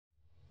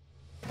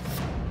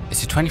It's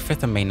the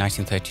 25th of May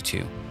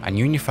 1932, and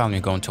you and your family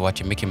are going to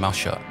watch a Mickey Mouse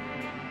show.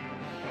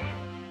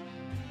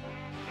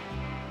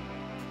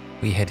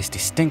 We hear this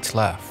distinct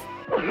laugh.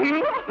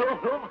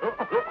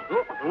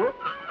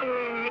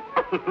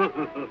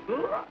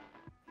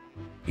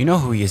 You know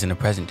who he is in the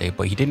present day,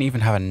 but he didn't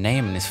even have a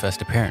name in his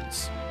first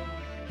appearance.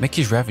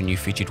 Mickey's revenue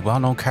featured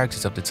well-known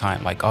characters of the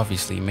time like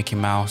obviously Mickey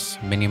Mouse,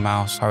 Minnie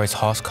Mouse, Horace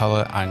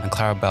Horsecollar and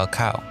Clarabelle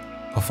Cow,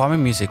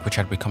 performing music which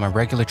had become a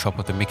regular trope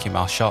of the Mickey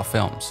Mouse short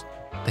films.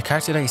 The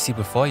character that you see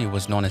before you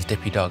was known as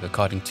Dippy Dog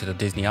according to the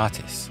Disney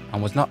artists,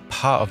 and was not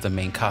part of the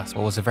main cast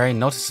but was a very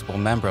noticeable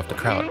member of the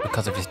crowd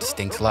because of his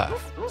distinct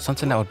laugh,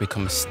 something that would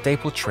become a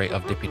staple trait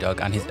of Dippy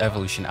Dog and his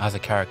evolution as a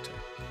character.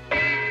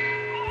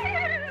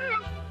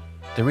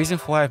 The reason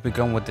for why I've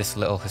begun with this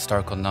little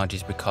historical nudge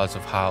is because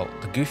of how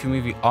the Goofy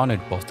movie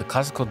honoured both the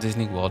classical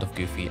Disney world of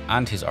Goofy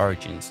and his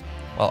origins,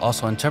 while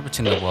also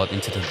interpreting the world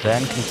into the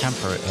then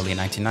contemporary early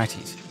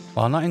 1990s.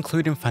 While not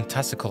including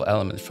fantastical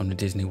elements from the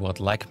Disney world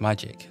like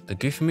magic, the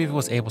Goofy movie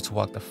was able to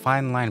walk the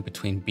fine line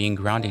between being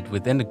grounded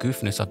within the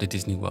goofiness of the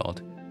Disney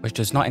world, which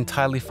does not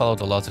entirely follow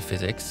the laws of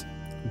physics,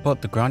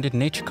 but the grounded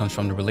nature comes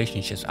from the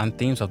relationships and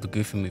themes of the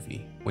Goofy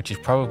movie, which is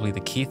probably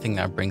the key thing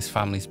that brings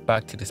families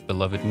back to this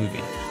beloved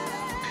movie.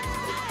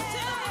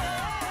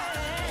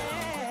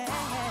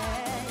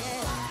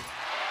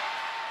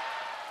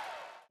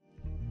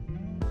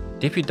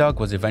 Dippy Dog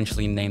was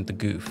eventually named the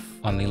Goof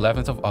on the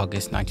 11th of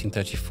August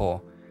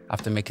 1934,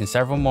 after making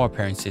several more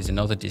appearances in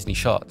other Disney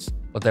shorts,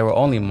 but they were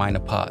only minor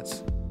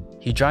parts.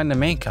 He joined the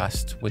main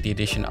cast with the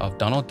addition of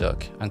Donald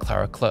Duck and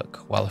Clara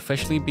Cluck, while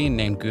officially being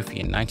named Goofy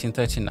in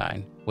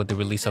 1939 with the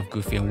release of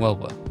Goofy and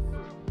Wilbur.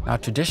 Now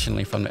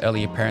traditionally from the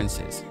early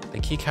appearances, the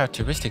key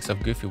characteristics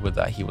of Goofy were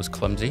that he was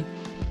clumsy,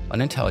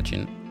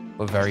 unintelligent,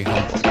 but very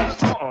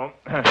humble.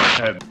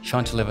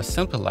 Shown to live a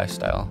simple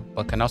lifestyle,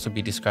 but can also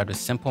be described as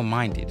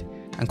simple-minded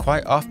and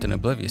quite often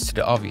oblivious to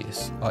the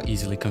obvious or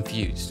easily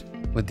confused.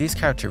 With these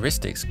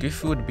characteristics,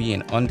 Goofy would be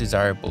in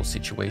undesirable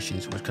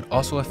situations which could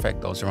also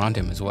affect those around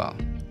him as well.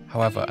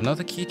 However,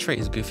 another key trait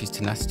is Goofy's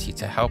tenacity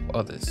to help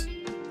others.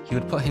 He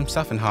would put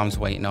himself in harm's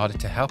way in order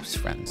to help his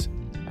friends,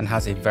 and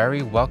has a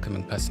very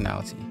welcoming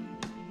personality.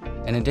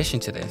 In addition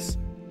to this,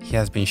 he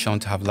has been shown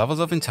to have levels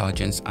of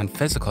intelligence and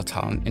physical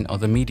talent in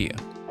other media.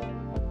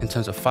 In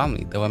terms of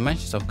family, there were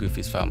mentions of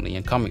Goofy's family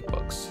in comic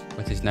books,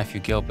 with his nephew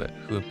Gilbert,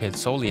 who appeared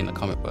solely in the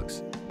comic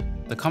books.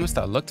 The comics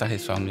that looked at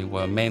his family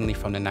were mainly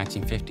from the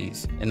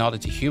 1950s in order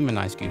to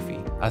humanize Goofy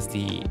as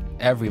the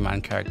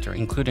everyman character,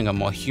 including a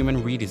more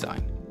human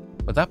redesign.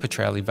 But that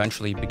portrayal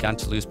eventually began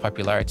to lose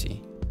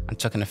popularity and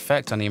took an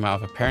effect on the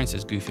amount of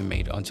appearances Goofy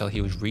made until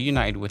he was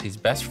reunited with his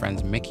best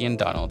friends Mickey and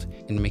Donald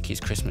in Mickey's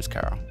Christmas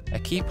Carol. A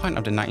key point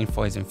of the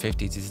 1940s and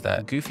 50s is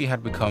that Goofy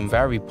had become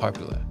very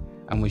popular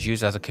and was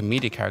used as a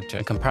comedic character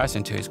in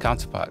comparison to his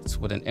counterparts,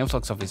 with an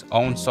influx of his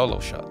own solo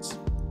shots.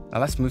 Now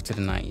let's move to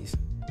the 90s.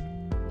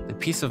 The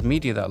piece of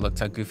media that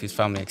looked at Goofy's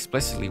family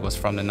explicitly was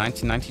from the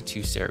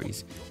 1992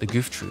 series, The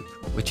Goof Troop,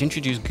 which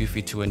introduced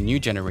Goofy to a new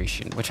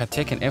generation which had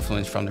taken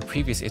influence from the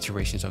previous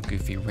iterations of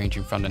Goofy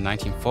ranging from the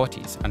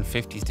 1940s and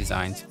 50s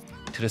designs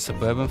to the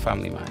suburban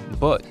family man,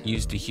 but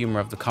used the humor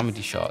of the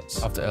comedy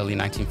shorts of the early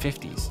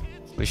 1950s,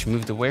 which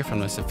moved away from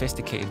the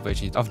sophisticated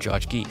versions of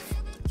George Geef.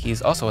 He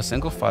is also a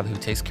single father who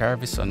takes care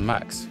of his son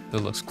Max, who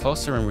looks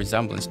closer in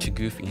resemblance to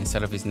Goofy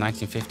instead of his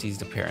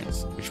 1950s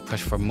appearance, which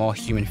pushed for more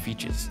human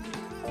features.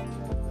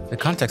 The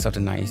context of the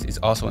 90s is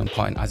also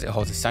important as it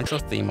holds a central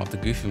theme of the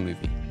Goofy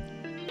movie.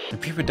 The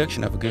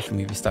pre-production of a Goofy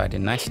movie started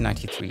in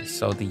 1993,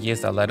 so the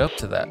years that led up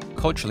to that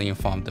culturally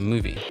informed the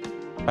movie.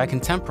 By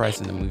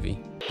contemporizing the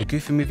movie, the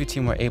Goofy movie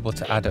team were able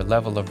to add a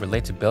level of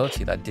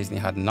relatability that Disney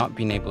had not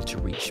been able to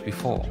reach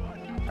before.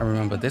 And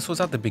remember, this was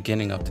at the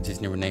beginning of the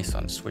Disney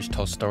Renaissance, which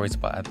told stories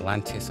about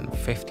Atlantis and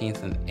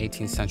 15th and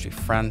 18th century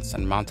France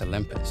and Mount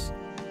Olympus.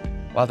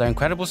 While they're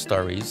incredible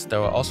stories, they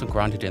were also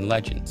grounded in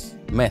legends,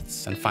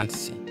 myths, and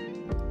fantasy.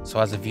 So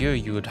as a viewer,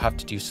 you would have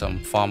to do some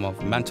form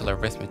of mental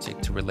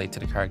arithmetic to relate to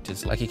the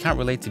characters. Like, you can't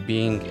relate to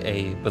being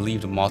a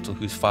believed mortal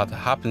whose father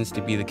happens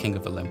to be the king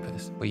of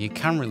Olympus, but you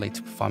can relate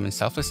to performing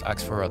selfless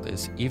acts for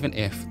others, even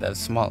if they're the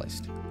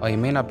smallest. Or you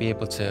may not be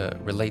able to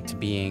relate to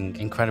being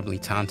incredibly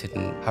talented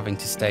and having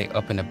to stay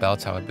up in a bell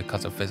tower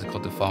because of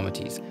physical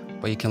deformities,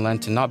 but you can learn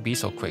to not be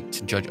so quick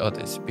to judge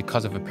others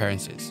because of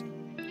appearances.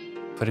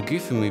 For the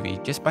Goofy movie,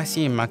 just by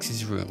seeing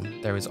Max's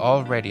room, there is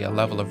already a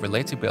level of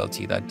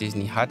relatability that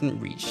Disney hadn't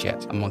reached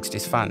yet amongst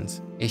its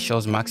fans. It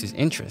shows Max's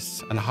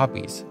interests and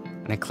hobbies,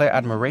 and a clear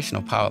admiration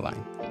of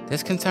Powerline.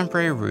 This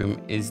contemporary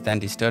room is then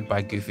disturbed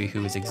by Goofy,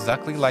 who is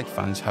exactly like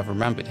fans have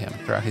remembered him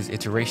throughout his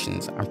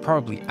iterations, and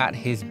probably at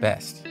his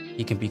best.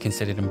 He can be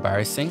considered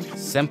embarrassing,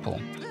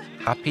 simple,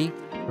 happy,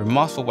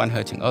 remorseful when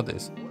hurting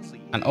others,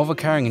 and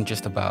overcaring in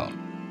just about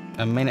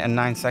a minute and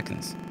 9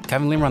 seconds.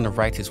 Kevin Lima and the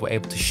writers were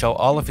able to show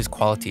all of his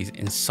qualities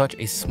in such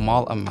a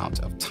small amount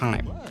of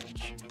time.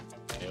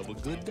 Have a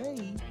good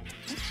day.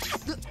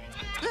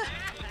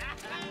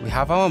 We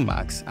have our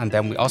Max, and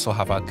then we also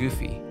have our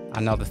Goofy,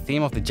 and now the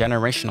theme of the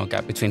generational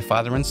gap between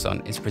father and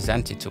son is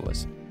presented to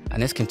us,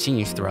 and this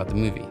continues throughout the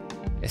movie.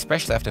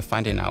 especially after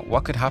finding out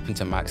what could happen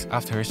to Max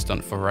after his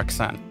stunt for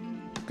Roxanne.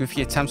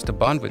 Goofy attempts to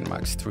bond with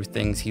Max through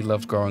things he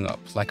loved growing up,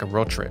 like a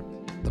road trip,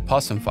 the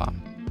possum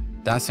farm,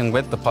 dancing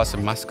with the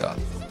possum mascot.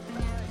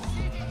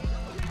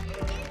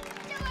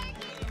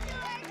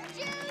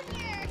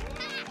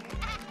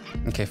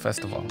 Okay,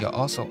 first of all, you're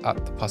also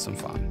at the possum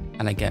farm.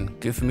 And again,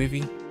 Goofy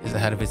movie is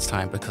ahead of its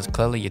time because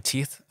clearly your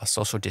teeth are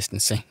social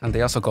distancing. And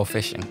they also go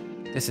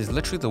fishing. This is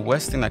literally the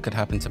worst thing that could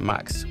happen to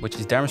Max, which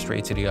is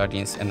demonstrated to the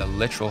audience in the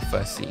literal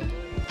first scene.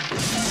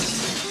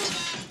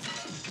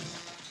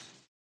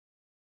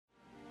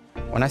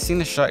 When I seen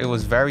the shot, it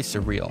was very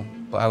surreal,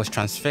 but I was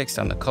transfixed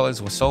and the colors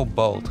were so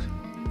bold.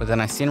 But then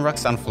I seen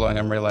Roxanne flowing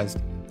and realized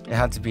it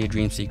had to be a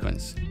dream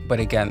sequence. But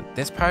again,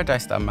 this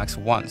paradise that Max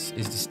wants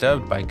is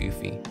disturbed by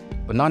Goofy,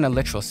 but not in a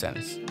literal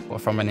sense, but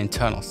from an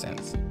internal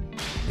sense.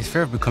 His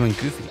fear of becoming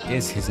Goofy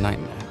is his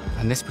nightmare,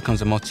 and this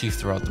becomes a motif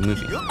throughout the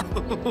movie.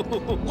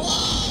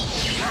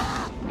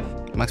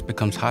 Max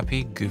becomes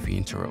happy, Goofy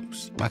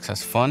interrupts. Max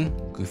has fun,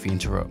 Goofy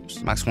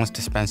interrupts. Max wants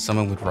to spend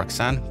summer with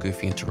Roxanne,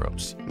 Goofy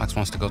interrupts. Max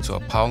wants to go to a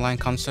Powerline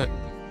concert,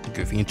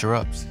 Goofy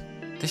interrupts.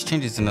 This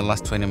changes in the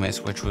last 20 minutes,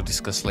 which we'll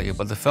discuss later,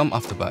 but the film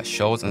off the bat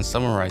shows and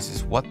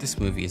summarizes what this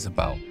movie is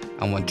about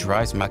and what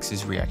drives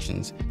Max's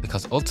reactions,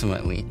 because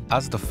ultimately,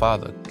 as the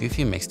father,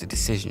 Goofy makes the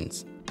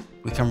decisions.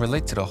 We can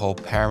relate to the whole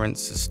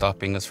parents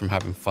stopping us from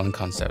having fun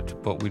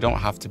concept, but we don't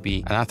have to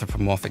be an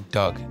anthropomorphic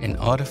dog in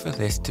order for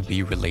this to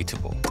be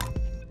relatable.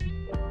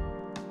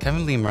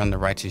 Kevin Lima and the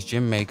writers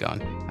Jim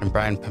Magon and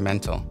Brian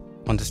Pimentel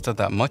understood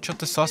that much of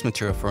the source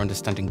material for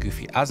understanding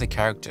Goofy as a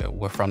character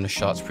were from the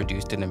shots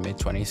produced in the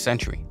mid-20th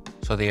century.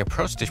 So they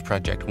approached this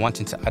project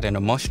wanting to add an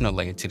emotional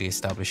layer to the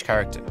established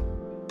character.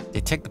 They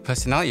take the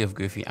personality of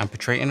Goofy and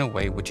portray it in a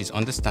way which is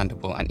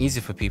understandable and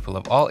easy for people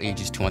of all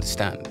ages to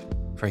understand.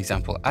 For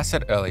example, as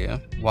said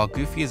earlier, while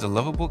Goofy is a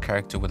lovable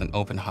character with an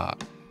open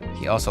heart,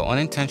 he also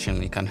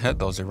unintentionally can hurt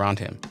those around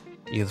him,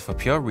 either for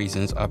pure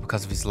reasons or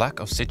because of his lack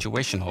of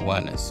situational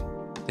awareness.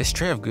 This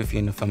trait of Goofy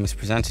in the film is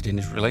presented in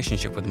his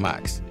relationship with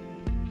Max.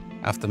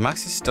 After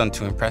Max is stunned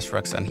to impress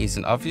Roxanne, he's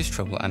in obvious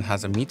trouble and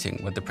has a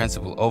meeting with the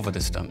principal over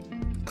the stunt,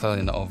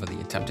 clearly not over the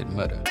attempted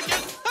murder.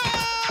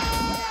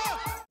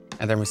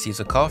 And then receives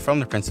a call from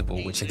the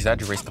principal which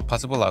exaggerates the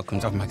possible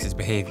outcomes of Max's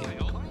behavior.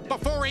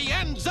 Before he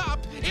ends up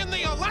in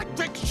the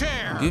electric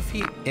chair!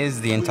 Goofy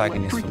is the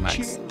antagonist for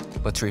Max,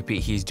 but to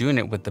repeat, he's doing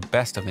it with the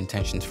best of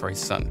intentions for his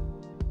son.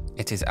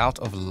 It is out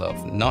of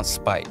love, not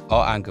spite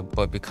or anger,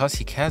 but because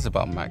he cares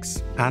about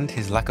Max and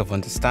his lack of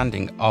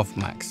understanding of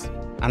Max.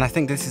 And I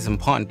think this is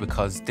important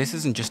because this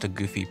isn't just a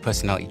Goofy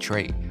personality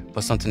trait,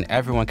 but something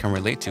everyone can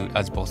relate to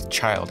as both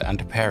child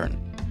and a parent.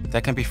 There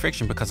can be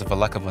friction because of a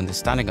lack of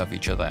understanding of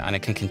each other, and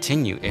it can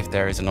continue if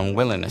there is an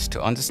unwillingness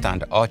to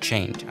understand or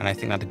change. And I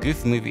think that the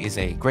Goof movie is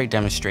a great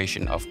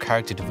demonstration of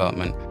character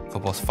development for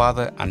both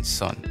father and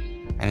son,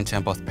 and in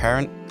turn both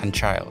parent and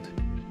child.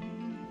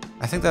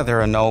 I think that there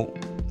are no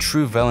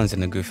true villains in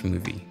the Goof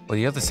movie, but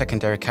the other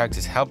secondary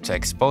characters help to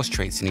expose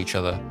traits in each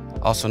other,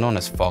 also known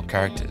as foil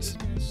characters.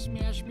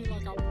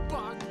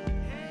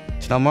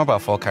 To know more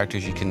about foil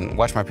characters, you can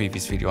watch my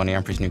previous video on the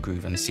Emperor's New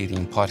Groove and see the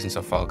importance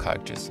of foil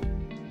characters.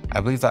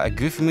 I believe that a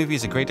Goofy movie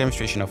is a great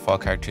demonstration of foil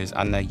characters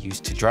and their use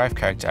to drive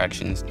character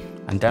actions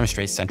and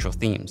demonstrate central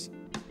themes.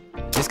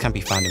 This can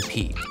be found in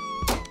Pete,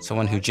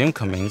 someone who Jim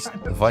Cummings,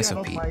 the voice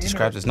of Pete,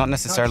 describes as not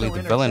necessarily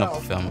the villain of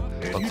the film,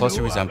 but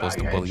closely resembles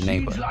the bully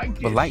neighbor.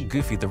 But like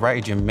Goofy, the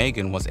writer Jim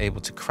Magon was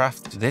able to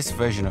craft this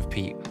version of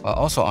Pete while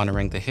also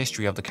honoring the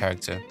history of the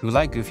character, who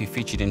like Goofy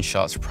featured in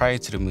shots prior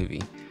to the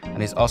movie,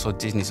 and is also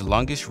Disney's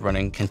longest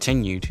running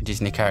continued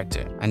Disney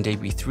character, and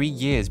debuted 3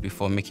 years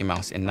before Mickey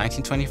Mouse in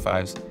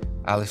 1925's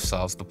Alice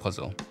Solves the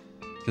Puzzle.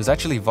 He was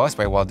actually voiced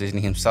by Walt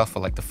Disney himself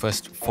for like the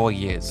first 4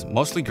 years,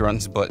 mostly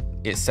grunts, but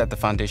it set the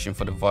foundation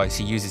for the voice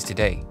he uses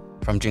today,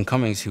 from Jim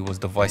Cummings, who was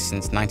the voice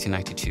since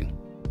 1992.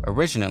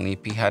 Originally,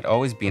 Pete had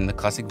always been the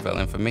classic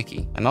villain for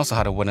Mickey, and also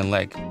had a wooden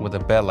leg with a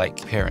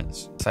bear-like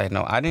appearance. Side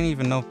note, I didn't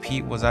even know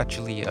Pete was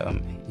actually,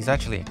 he's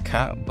actually a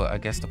cat, but I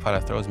guess the part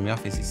that throws me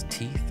off is his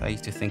teeth. I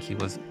used to think he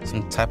was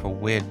some type of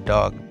weird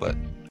dog, but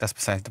that's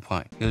besides the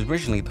point. He was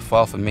originally the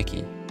foil for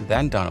Mickey,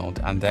 then Donald,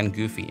 and then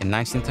Goofy in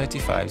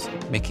 1935's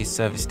Mickey's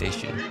Service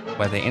Station,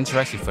 where they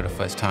interacted for the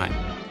first time.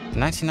 The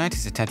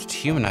 1990s attempted to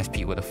humanize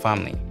Pete with a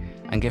family,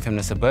 and give him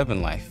the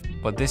suburban life,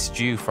 but this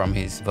drew from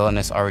his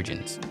villainous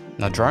origins.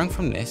 Now drawing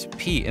from this,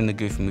 Pete in the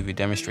Goofy movie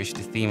demonstrates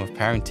the theme of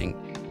parenting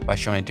by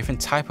showing a different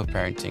type of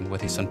parenting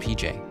with his son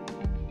PJ.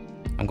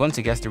 I'm going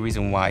to guess the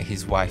reason why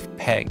his wife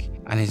Peg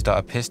and his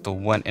daughter Pistol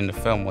weren't in the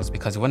film was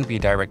because it wouldn't be a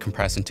direct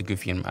comparison to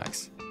Goofy and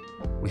Max.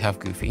 We have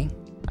Goofy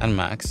and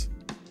Max,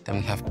 then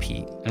we have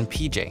Pete and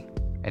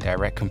PJ, a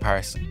direct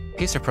comparison.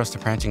 Pete's approach to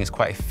parenting is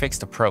quite a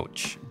fixed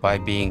approach by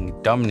being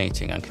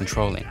dominating and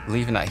controlling,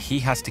 believing that he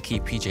has to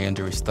keep PJ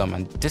under his thumb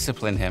and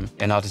discipline him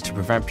in order to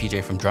prevent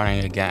PJ from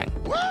joining a gang.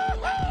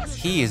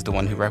 He is the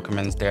one who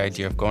recommends the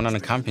idea of going on a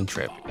camping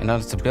trip in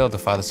order to build a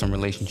father-son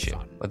relationship,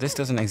 but this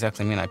doesn't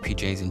exactly mean that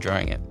PJ is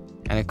enjoying it,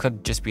 and it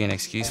could just be an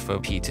excuse for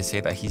Pete to say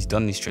that he's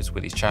done these trips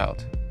with his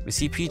child. We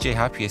see PJ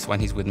happiest when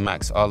he's with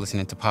Max or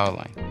listening to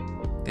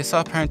Powerline. This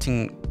sort of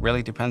parenting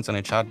really depends on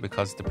a child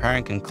because the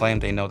parent can claim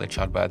they know their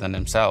child better than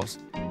themselves,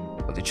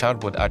 but the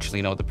child would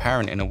actually know the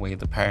parent in a way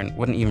the parent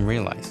wouldn't even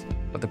realize.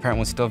 But the parent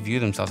would still view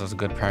themselves as a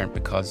good parent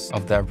because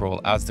of their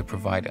role as the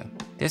provider.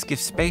 This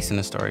gives space in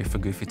the story for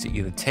Goofy to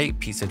either take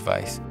Pete's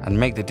advice and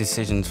make the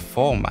decisions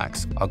for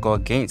Max, or go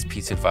against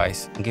Pete's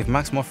advice and give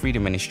Max more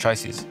freedom in his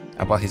choices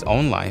about his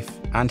own life,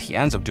 and he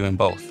ends up doing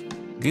both.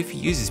 Goofy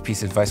uses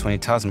Pete's advice when he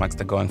tells Max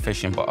they're going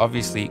fishing, but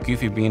obviously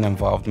Goofy being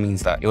involved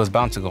means that it was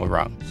bound to go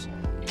wrong.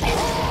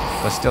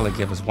 But still, it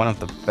gives us one of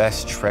the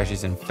best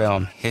treasures in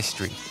film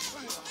history.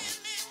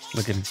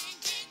 Look at him.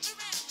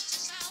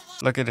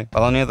 Look at it.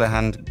 While on the other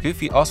hand,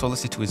 Goofy also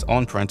listens to his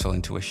own parental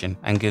intuition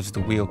and gives the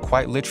wheel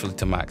quite literally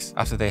to Max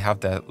after they have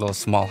their little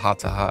small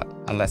heart-to-heart,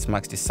 and lets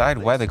Max decide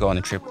where they go on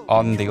a trip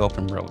on the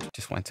open road.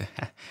 Just want to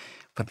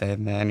put that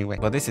in there anyway.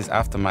 But this is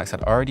after Max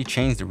had already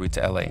changed the route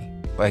to LA.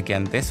 But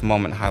again, this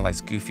moment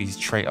highlights Goofy's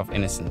trait of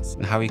innocence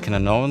and how he can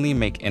unknowingly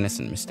make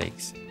innocent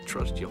mistakes.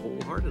 Trust you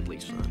wholeheartedly,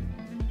 son.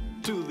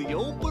 To the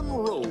open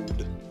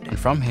road. And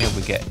from here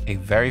we get a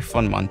very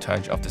fun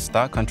montage of the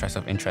stark contrast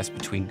of interest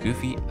between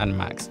Goofy and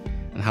Max,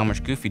 and how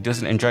much Goofy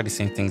doesn't enjoy the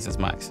same things as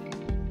Max.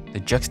 The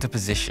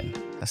juxtaposition.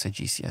 That's a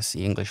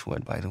GCSE English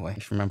word, by the way.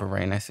 If you remember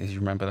writing essays, you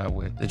remember that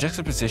word. The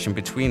juxtaposition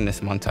between this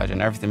montage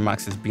and everything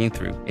Max has been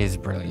through is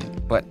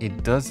brilliant. But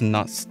it does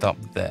not stop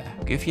there.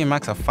 Goofy and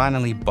Max are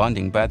finally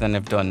bonding better than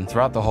they've done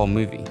throughout the whole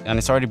movie. And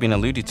it's already been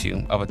alluded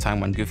to of a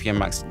time when Goofy and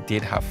Max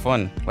did have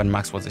fun when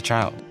Max was a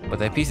child. But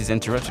their peace is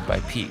interrupted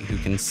by Pete, who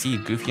can see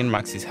Goofy and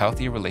Max's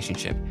healthier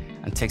relationship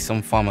and take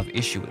some form of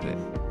issue with it.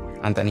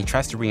 And then he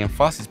tries to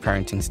reinforce his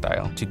parenting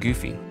style to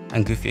Goofy,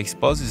 and Goofy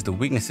exposes the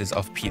weaknesses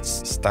of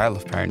Pete's style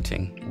of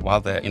parenting while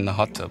they're in the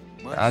hot tub.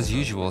 But as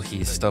usual, he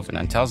is stubborn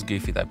and tells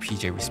Goofy that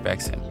PJ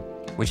respects him,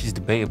 which is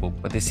debatable,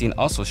 but this scene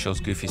also shows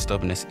Goofy's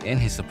stubbornness in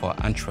his support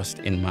and trust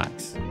in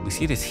Max. We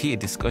see this heated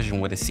discussion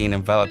where the scene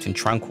enveloped in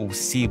tranquil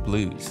sea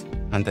blues,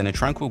 and then a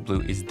tranquil blue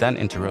is then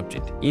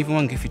interrupted, even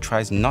when Goofy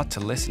tries not to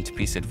listen to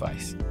Pete's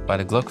advice, by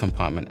the glove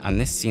compartment, and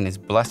this scene is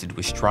blasted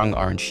with strong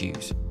orange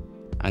hues,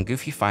 and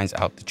Goofy finds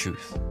out the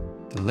truth.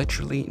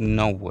 Literally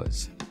no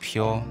words,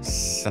 pure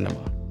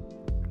cinema.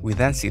 We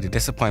then see the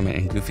disappointment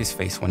in Goofy's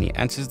face when he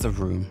enters the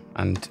room,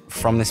 and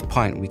from this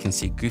point we can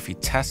see Goofy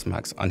test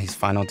Max on his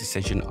final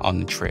decision on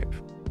the trip.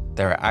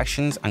 There are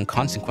actions and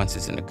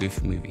consequences in a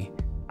Goofy movie,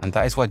 and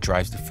that is what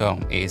drives the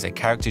film. It is a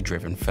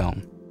character-driven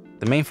film.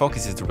 The main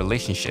focus is the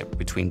relationship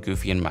between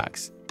Goofy and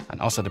Max, and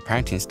also the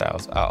parenting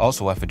styles are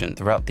also evident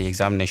throughout the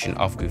examination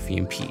of Goofy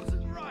and Pete.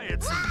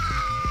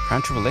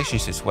 Parental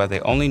relationships where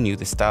they only knew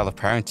the style of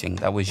parenting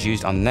that was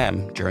used on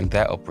them during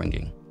their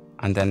upbringing,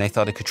 and then they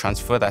thought they could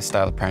transfer that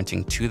style of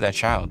parenting to their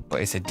child, but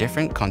it's a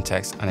different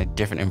context and a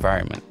different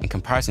environment in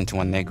comparison to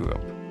when they grew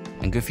up.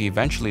 And Goofy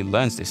eventually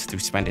learns this through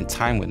spending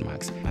time with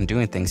Max and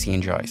doing things he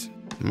enjoys.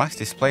 Max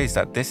displays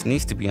that this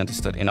needs to be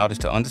understood in order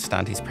to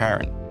understand his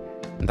parent,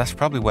 and that's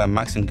probably where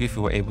Max and Goofy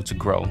were able to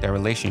grow their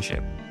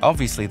relationship.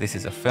 Obviously this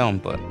is a film,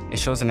 but it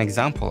shows an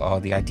example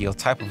of the ideal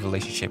type of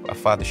relationship a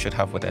father should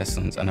have with their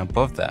sons, and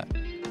above that,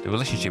 the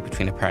relationship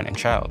between a parent and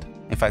child.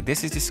 In fact,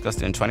 this is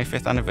discussed in a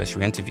 25th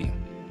anniversary interview.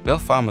 Bill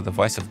Farmer, the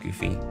voice of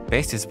Goofy,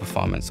 based his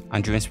performance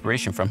and drew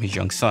inspiration from his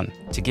young son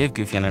to give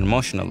Goofy an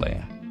emotional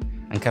layer.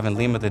 And Kevin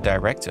Lima, the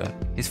director,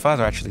 his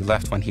father actually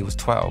left when he was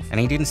 12, and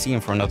he didn't see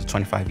him for another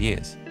 25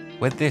 years.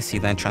 With this, he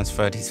then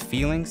transferred his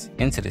feelings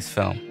into this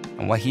film,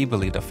 and what he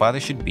believed a father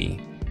should be,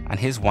 and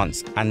his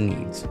wants and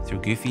needs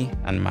through Goofy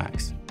and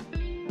Max.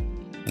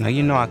 Now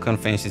you know I couldn't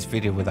finish this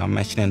video without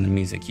mentioning the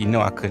music. You know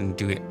I couldn't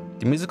do it.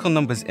 The musical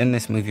numbers in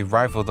this movie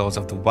rival those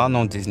of the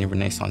well-known Disney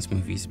Renaissance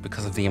movies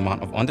because of the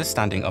amount of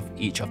understanding of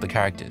each of the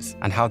characters,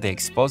 and how they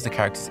expose the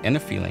characters' inner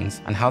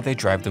feelings, and how they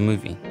drive the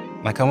movie.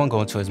 Like, I won't go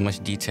into as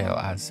much detail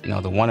as,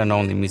 the one and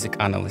only music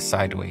analyst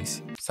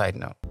Sideways. Side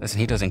note, listen,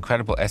 he does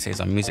incredible essays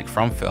on music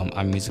from film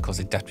and musicals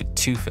adapted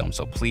to film,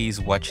 so please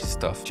watch his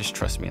stuff, just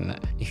trust me in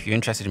that. If you're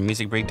interested in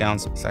music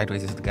breakdowns,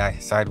 Sideways is the guy.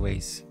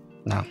 Sideways.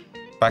 Now,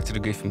 back to the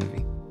Goofy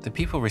movie. The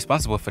people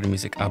responsible for the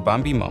music are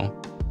Bambi Mo,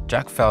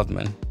 Jack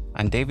Feldman,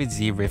 and David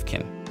Z.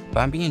 Rivkin.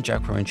 Bambi and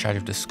Jack were in charge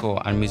of the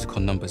score and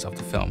musical numbers of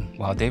the film,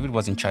 while David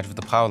was in charge of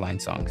the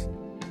Powerline songs.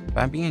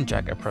 Bambi and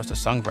Jack approached the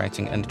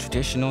songwriting in the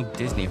traditional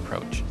Disney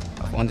approach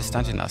of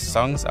understanding that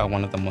songs are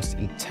one of the most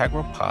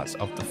integral parts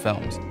of the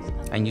films,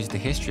 and used the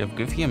history of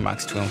Goofy and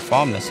Max to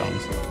inform the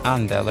songs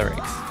and their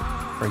lyrics.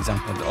 For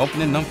example, the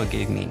opening number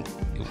gave me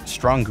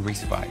strong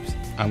Grease vibes,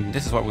 and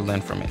this is what we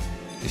learned from it.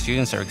 The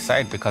students are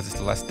excited because it's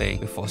the last day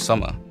before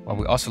summer, while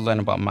we also learn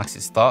about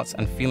Max's thoughts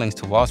and feelings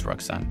towards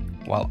Roxanne,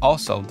 while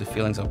also the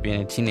feelings of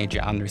being a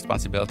teenager and the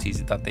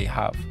responsibilities that they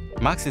have.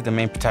 Max is the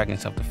main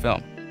protagonist of the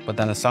film, but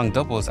then the song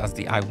doubles as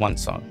the I Want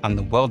song and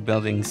the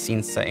world-building,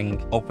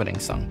 scene-setting opening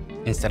song,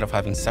 instead of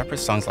having separate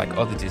songs like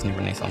other Disney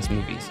Renaissance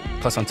movies.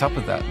 Plus, on top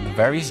of that, the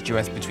various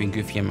duets between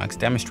Goofy and Max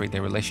demonstrate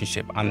their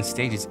relationship and the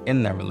stages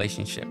in their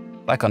relationship.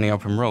 Like on the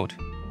open road,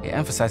 it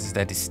emphasizes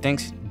their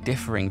distinct,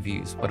 differing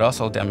views, but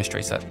also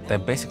demonstrates that they're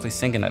basically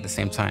singing at the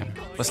same time,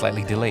 but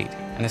slightly delayed.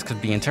 and this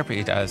could be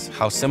interpreted as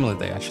how similar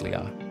they actually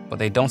are, but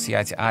they don't see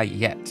eye to eye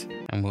yet,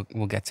 and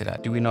we'll get to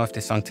that. Do we know if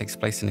this song takes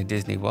place in a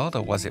Disney world,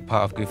 or was it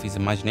part of Goofy's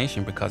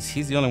imagination because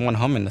he's the only one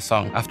humming the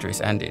song after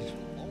it's ended?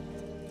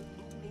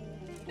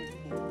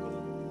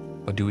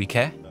 But do we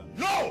care?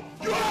 No!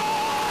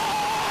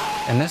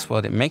 In this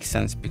world, it makes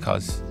sense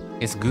because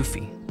it's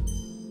Goofy.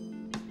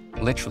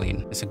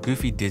 Literally, it's a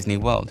Goofy Disney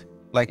world.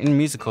 Like in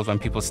musicals when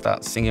people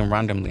start singing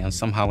randomly and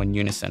somehow in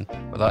unison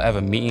without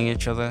ever meeting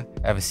each other,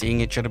 ever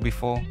seeing each other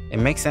before. It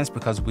makes sense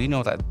because we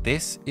know that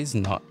this is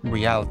not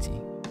reality.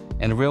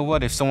 In the real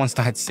world, if someone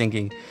started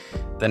singing,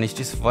 then it's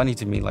just funny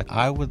to me. Like,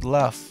 I would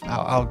laugh.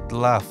 I would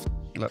laugh.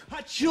 Look.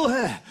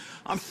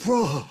 I'm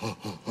fro.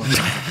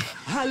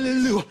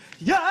 Hallelujah.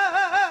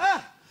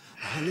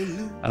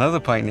 Hallelujah. Another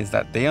point is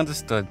that they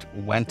understood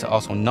when to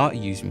also not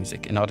use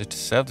music in order to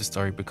serve the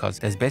story because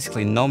there's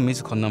basically no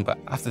musical number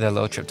after their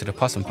little trip to the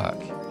possum park.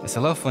 It's a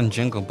little fun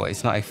jingle, but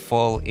it's not a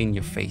full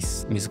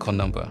in-your-face musical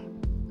number.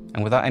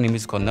 And without any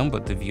musical number,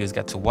 the viewers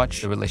get to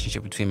watch the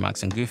relationship between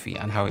Max and Goofy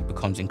and how it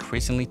becomes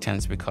increasingly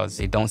tense because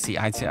they don't see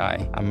eye to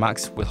eye, and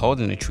Max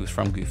withholding the truth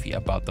from Goofy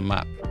about the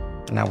map.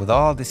 Now, with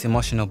all this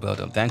emotional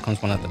build-up, then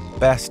comes one of the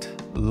best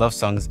love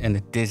songs in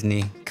the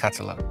Disney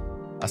catalog.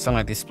 A song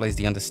like this displays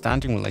the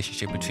understanding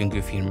relationship between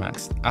Goofy and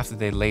Max after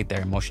they laid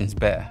their emotions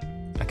bare.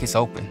 Like, it's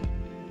open.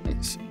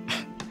 It's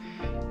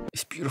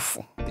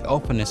beautiful. The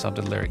openness of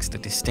the lyrics, the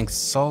distinct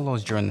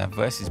solos during their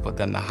verses, but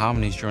then the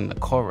harmonies during the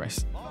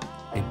chorus.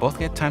 They both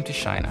get time to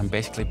shine and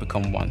basically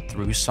become one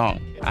through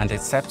song and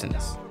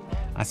acceptance.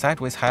 And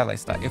Sideways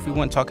highlights that if we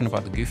weren't talking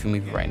about the Goofy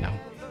movie right now,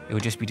 it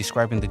would just be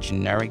describing the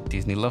generic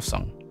Disney love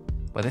song.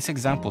 But this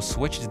example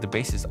switches the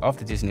basis of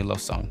the Disney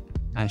love song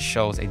and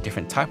shows a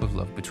different type of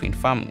love between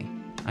family.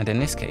 And in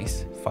this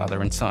case, father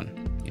and son.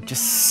 It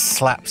just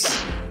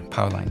slaps.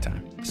 Powerline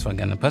time. So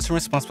again, the person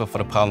responsible for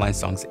the Powerline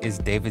songs is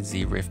David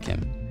Z.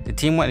 Rifkin. The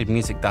team wanted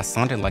music that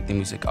sounded like the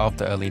music of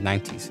the early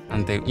 90s.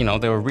 And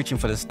they were reaching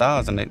for the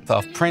stars and they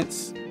thought of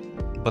Prince.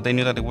 But they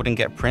knew that they wouldn't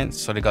get Prince,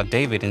 so they got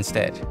David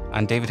instead.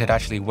 And David had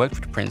actually worked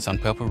with Prince on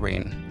Purple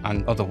Rain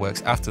and other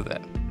works after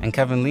that. And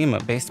Kevin Lima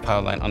based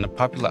Powerline on the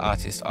popular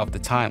artists of the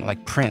time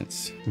like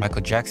Prince,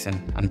 Michael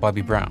Jackson, and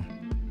Bobby Brown.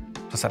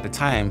 Plus at the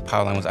time,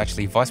 Powerline was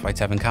actually voiced by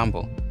Tevin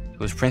Campbell, who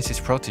was Prince's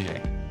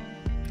protege.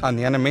 And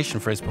the animation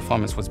for his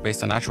performance was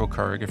based on actual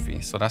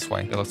choreography, so that's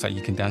why it looks like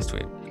you can dance to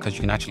it, because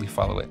you can actually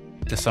follow it.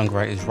 The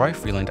songwriters Roy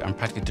Freeland and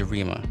Pratika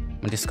Derima,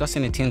 when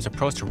discussing the team's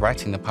approach to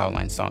writing the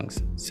Powerline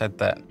songs, said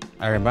that,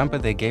 "I remember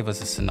they gave us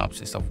a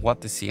synopsis of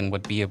what the scene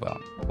would be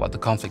about, what the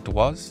conflict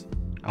was,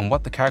 and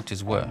what the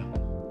characters were,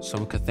 so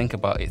we could think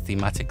about it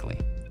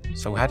thematically.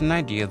 So we had an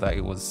idea that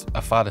it was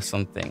a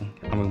father-son thing,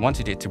 and we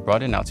wanted it to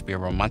broaden out to be a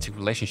romantic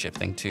relationship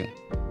thing too,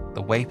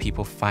 the way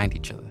people find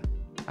each other.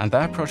 And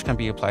that approach can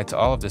be applied to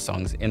all of the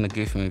songs in the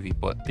Goofy movie,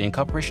 but the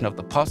incorporation of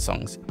the pop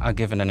songs are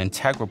given an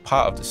integral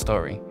part of the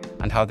story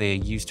and how they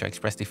are used to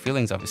express the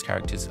feelings of his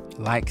characters,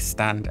 like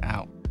stand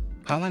out.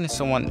 Powerline is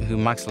someone who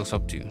Max looks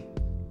up to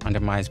and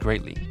admires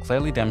greatly,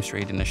 clearly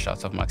demonstrated in the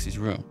shots of Max's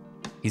room.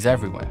 He's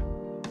everywhere.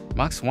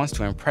 Max wants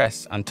to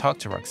impress and talk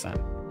to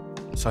Roxanne,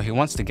 so he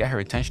wants to get her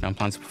attention and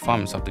plans a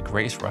performance of the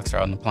greatest rock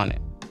star on the planet.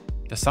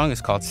 The song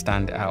is called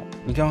Stand Out.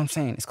 You get what I'm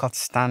saying? It's called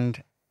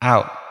Stand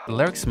Out. The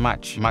lyrics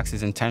match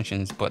Max's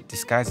intentions, but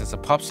disguised as a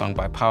pop song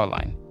by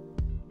Powerline.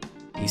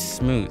 He's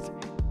smooth.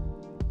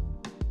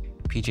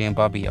 PJ and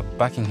Bobby are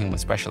backing him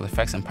with special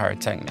effects and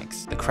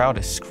pyrotechnics. The crowd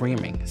is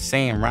screaming,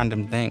 saying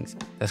random things.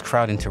 There's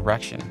crowd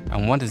interaction,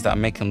 and what does that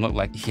make him look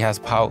like he has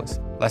powers?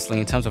 Lastly,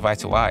 in terms of eye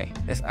to eye,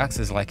 this acts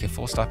as like a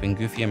full stop in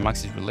Goofy and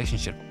Max's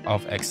relationship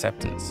of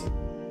acceptance.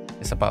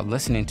 It's about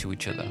listening to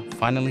each other,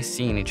 finally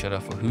seeing each other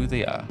for who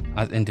they are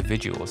as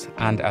individuals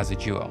and as a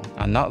duo,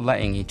 and not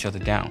letting each other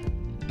down.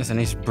 Listen,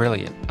 it's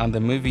brilliant, and the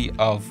movie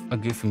of a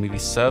Goofy movie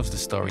serves the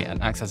story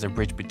and acts as a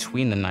bridge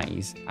between the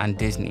 90s and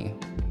Disney,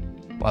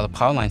 while the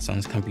Powerline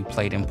songs can be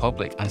played in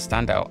public and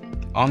stand out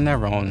on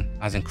their own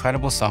as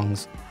incredible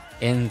songs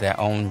in their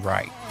own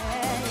right.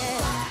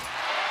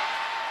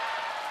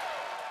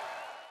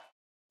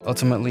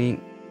 Ultimately,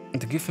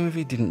 the Goofy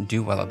movie didn't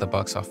do well at the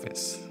box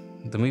office.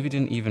 The movie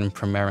didn't even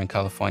premiere in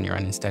California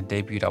and instead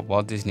debuted at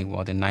Walt Disney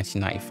World in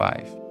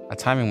 1995, a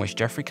time in which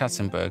Jeffrey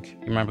Katzenberg,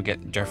 you remember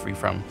Jeffrey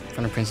from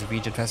The Prince of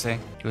Egypt essay?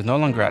 He was no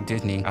longer at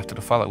Disney after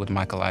the fallout with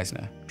Michael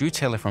Eisner. Drew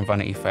Taylor from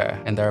Vanity Fair,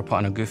 in their report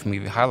on a Goofy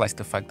movie, highlights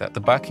the fact that the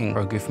backing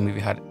for a Goofy movie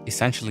had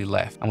essentially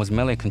left and was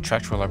merely a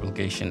contractual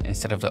obligation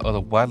instead of the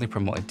other widely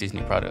promoted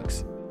Disney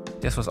products.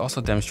 This was also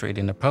demonstrated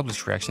in the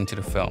published reaction to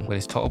the film, with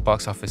its total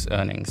box office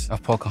earnings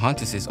of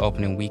Pocahontas'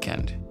 opening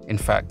weekend. In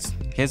fact,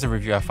 here's a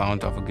review I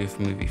found of a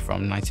Goofy movie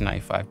from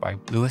 1995 by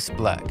Lewis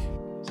Black.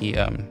 He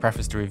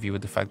prefaced the review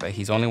with the fact that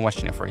he's only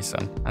watching it for his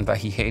son, and that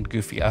he hated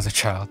Goofy as a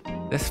child.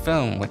 This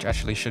film, which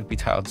actually should be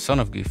titled Son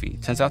of Goofy,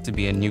 turns out to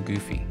be a new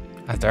Goofy.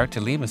 As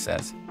director Lima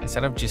says,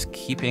 instead of just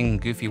keeping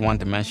Goofy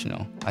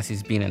one-dimensional as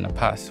he's been in the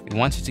past, we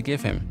wanted to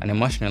give him an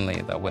emotional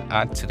layer that would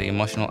add to the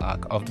emotional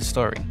arc of the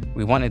story.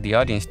 We wanted the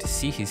audience to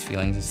see his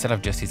feelings instead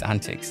of just his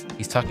antics.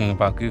 He's talking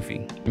about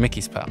Goofy,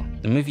 Mickey's pal.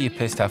 The movie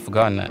appears to have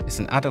forgotten that it's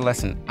an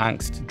adolescent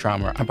angst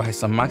drama about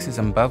some Max's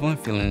ambivalent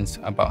feelings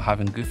about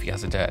having Goofy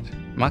as a dad.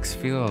 Max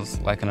feels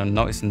like an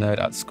unnoticed nerd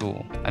at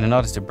school, and in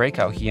order to break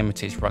out, he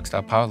imitates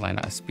rockstar Powerline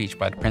at a speech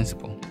by the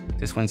principal.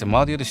 This wins him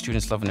all the other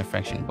students' love and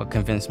affection, but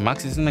convinced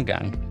Max is in the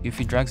gang,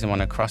 Goofy drags him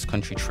on a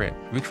cross-country trip,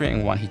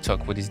 recreating one he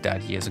took with his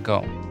dad years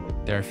ago.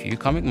 There are a few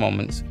comic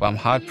moments, but I'm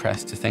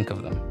hard-pressed to think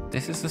of them.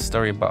 This is the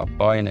story about a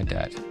boy and a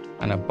dad,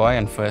 and a boy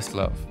and first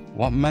love.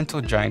 What mental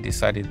giant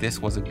decided this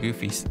was a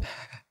Goofy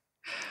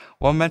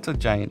What mental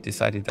giant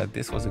decided that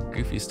this was a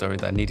Goofy story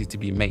that needed to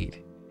be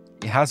made?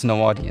 It has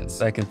no audience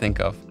that I can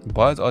think of.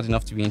 Boys old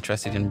enough to be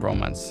interested in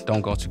romance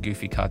don't go to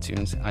Goofy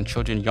cartoons, and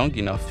children young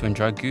enough to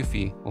enjoy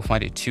Goofy will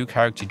find it too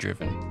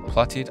character-driven,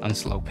 plotted and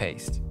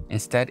slow-paced.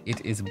 Instead,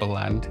 it is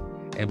bland,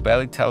 a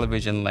barely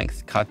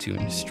television-length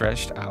cartoon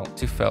stretched out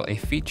to fill a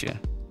feature,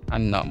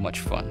 and not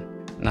much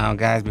fun. Now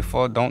guys,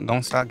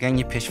 don't start getting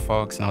your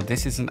pitchforks. Now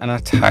this isn't an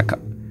attack.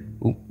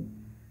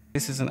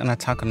 This isn't an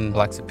attack on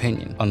Black's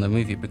opinion on the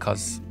movie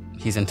because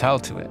he's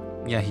entitled to it.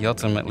 Yeah, he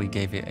ultimately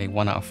gave it a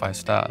 1 out of 5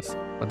 stars.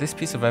 But this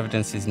piece of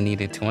evidence is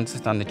needed to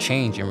understand the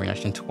change in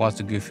reaction towards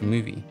the Goofy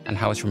movie and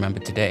how it's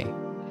remembered today.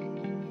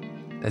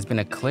 There's been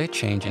a clear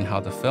change in how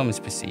the film is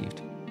perceived,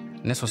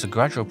 and this was a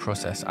gradual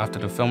process after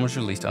the film was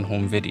released on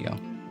home video.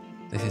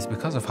 This is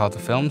because of how the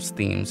film's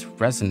themes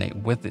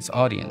resonate with its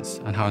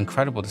audience and how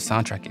incredible the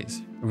soundtrack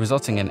is,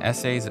 resulting in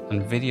essays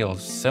and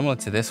videos similar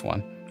to this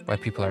one, where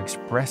people are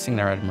expressing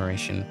their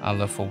admiration and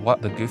love for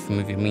what the Goofy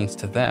movie means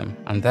to them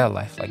and their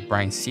life, like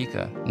Brian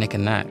Seeker, Nick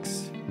and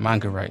Nax,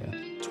 Manga Writer,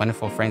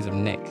 24 Frames of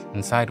Nick,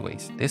 and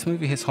Sideways. This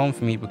movie hits home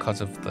for me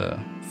because of the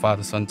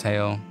father-son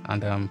tale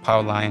and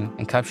Powerline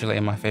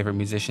encapsulating my favorite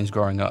musicians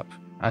growing up.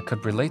 I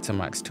could relate to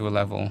Max to a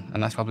level,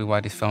 and that's probably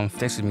why this film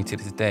sticks with me to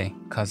this day,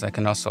 because I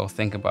can also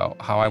think about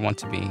how I want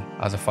to be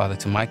as a father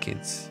to my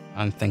kids,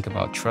 and think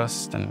about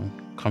trust and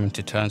coming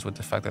to terms with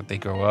the fact that they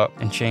grow up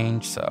and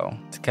change. So,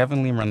 to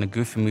Kevin Lima and the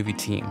Goofy movie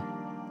team,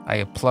 I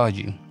applaud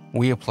you.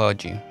 We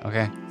applaud you,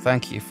 okay?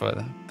 Thank you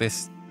for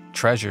this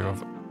treasure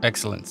of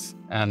excellence.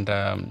 And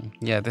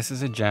yeah, this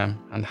is a gem,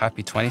 and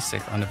happy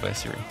 26th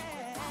anniversary.